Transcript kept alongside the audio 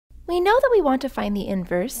We know that we want to find the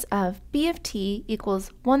inverse of b of t equals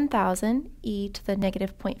 1000 e to the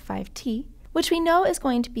negative 0.5t, which we know is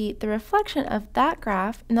going to be the reflection of that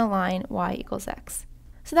graph in the line y equals x.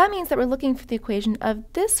 So that means that we're looking for the equation of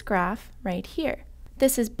this graph right here.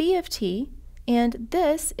 This is b of t, and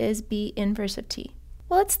this is b inverse of t.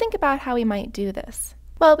 Well, let's think about how we might do this.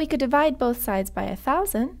 Well, we could divide both sides by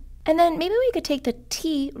 1000, and then maybe we could take the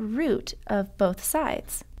t root of both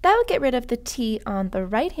sides. That would get rid of the t on the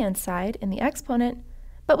right-hand side in the exponent,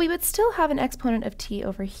 but we would still have an exponent of t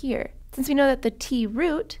over here, since we know that the t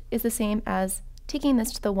root is the same as taking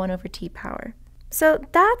this to the 1 over t power. So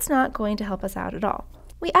that's not going to help us out at all.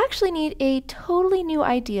 We actually need a totally new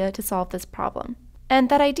idea to solve this problem. And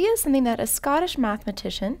that idea is something that a Scottish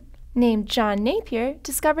mathematician named John Napier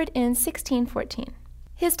discovered in 1614.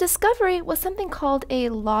 His discovery was something called a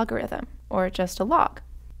logarithm, or just a log.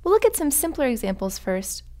 We'll look at some simpler examples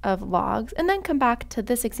first of logs, and then come back to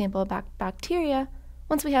this example about bacteria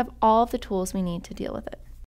once we have all of the tools we need to deal with it.